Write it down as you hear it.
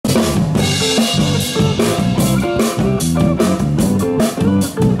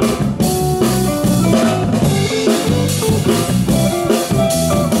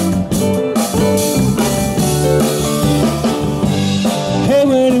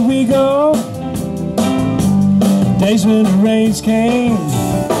days when the rains came.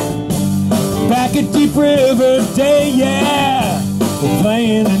 Back at Deep River Day, yeah, we're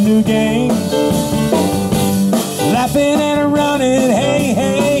playing a new game. Laughing and running, hey,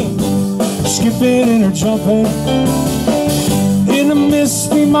 hey, skipping and jumping. In the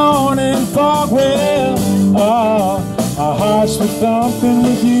misty morning fog, well, oh, our hearts were thumping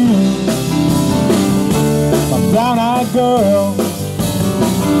with you. My brown-eyed girl,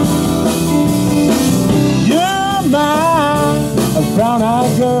 you're my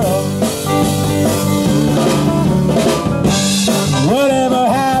brown-eyed girl. Whatever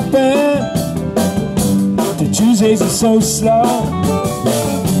happened to Tuesdays are so slow?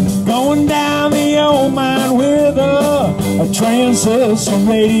 Going down the old mine with a transistor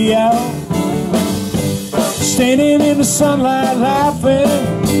radio. Standing in the sunlight laughing,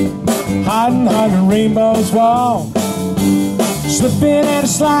 hiding under rainbow's wall. Slipping and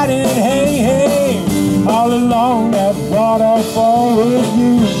sliding, hey, hey, all along that waterfall with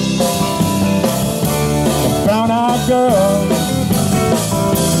you. The brown-eyed girl,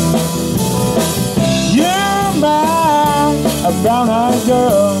 you're my brown-eyed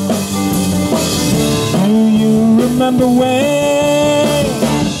girl. Do you remember when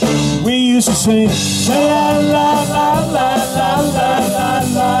we used to sing la la la la la la la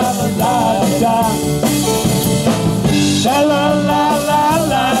la la la, la la la la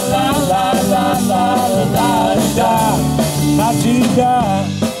la la la la la.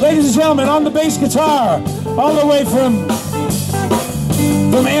 Ladies and gentlemen, on the bass guitar, all the way from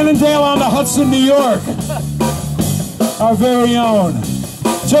Annandale on the Hudson, New York, our very own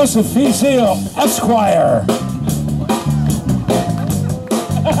Joseph Fiesel, Esquire.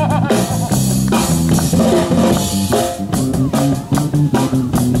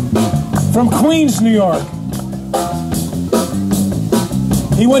 From Queens, New York.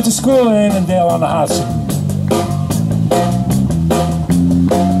 He went to school in Annandale on the Hudson.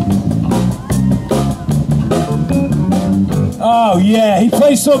 Oh yeah, he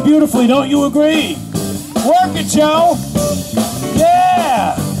plays so beautifully, don't you agree? Work it, Joe!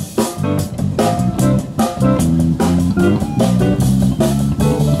 Yeah!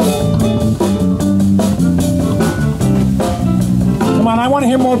 Come on, I want to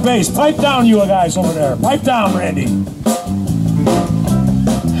hear more bass. Pipe down, you guys over there. Pipe down, Randy.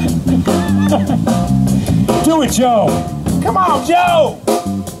 Do it, Joe. Come on, Joe!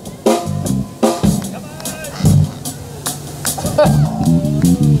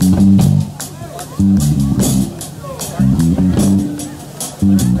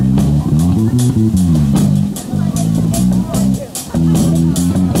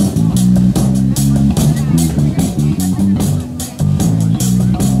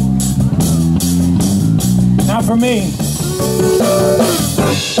 Now for me.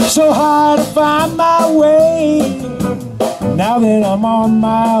 So hard to find my way now that I'm on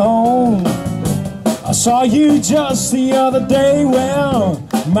my own. I saw you just the other day. Well,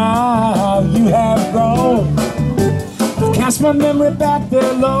 my, how you have grown. Cast my memory back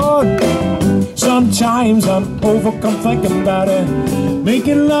there, Lord. Sometimes I'm overcome thinking about it.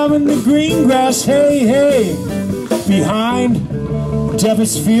 Making love in the green grass, hey, hey. Behind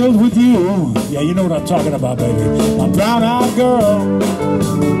Devil's Field with you. Yeah, you know what I'm talking about, baby. My brown-eyed girl.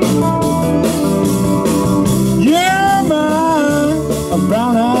 You're my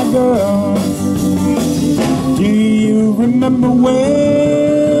brown-eyed girl. Do you remember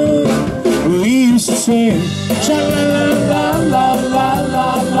when we used to sing sha la la la la la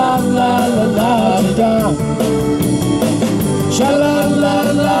la la la la la, sha la la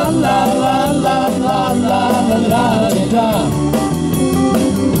la la la la la la la la,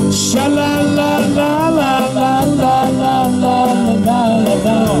 sha la la la la la la la la la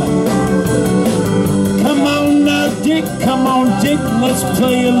la. Come on now, Dick, come on, Dick, let's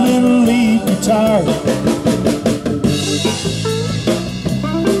play a little lead guitar.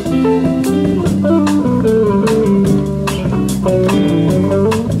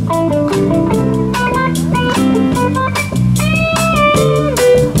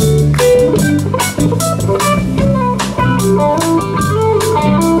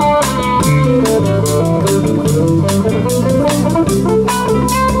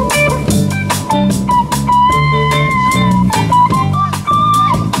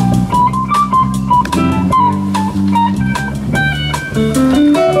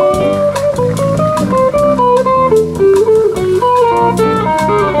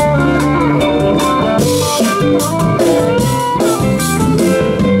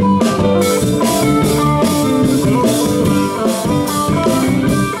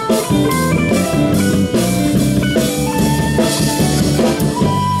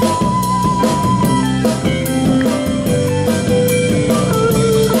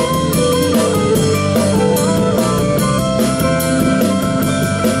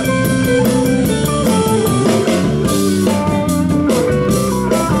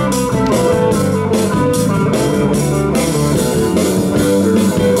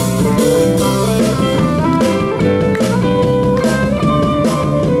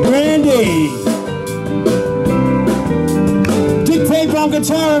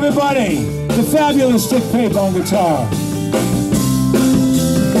 guitar, everybody. The fabulous Dick Pape on guitar.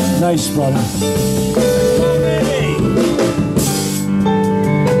 Nice, brother.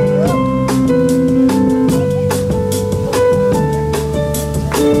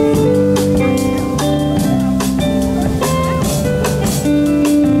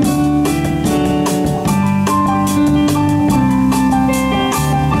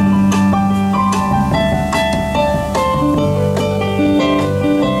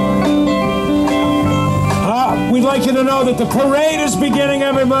 We'd like you to know that the parade is beginning,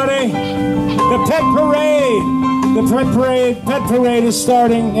 everybody. The pet parade. The pet parade is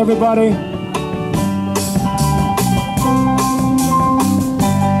starting, everybody.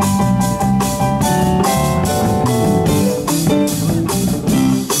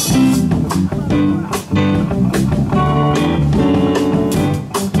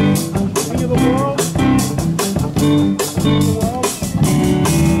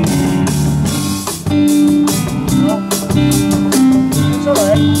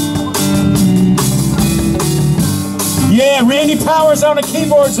 Yeah, Randy Powers on the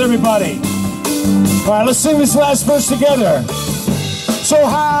keyboards, everybody. All right, let's sing this last verse together. So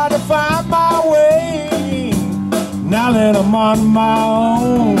hard to find my way, now that I'm on my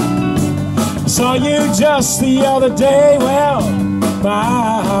own. Saw you just the other day, well,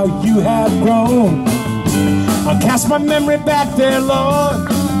 my, how you have grown. I'll cast my memory back there,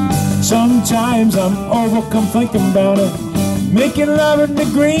 Lord. Sometimes I'm overcome thinking about it. Making love in the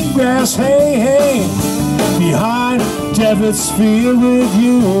green grass, hey, hey. Behind Devil's Field with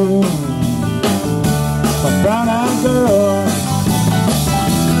you, a brown-eyed girl.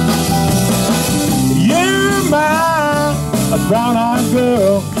 You're a brown-eyed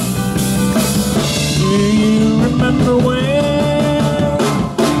girl. Do you remember when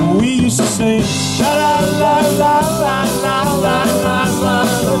we used to sing la la la la la la la la la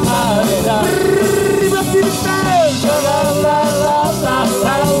la la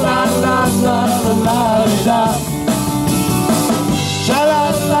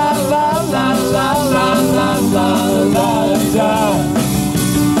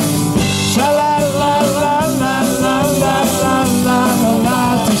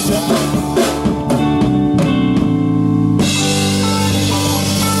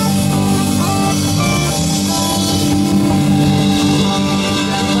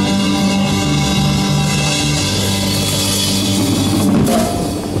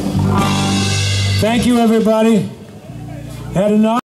Thank you, everybody. Had enough?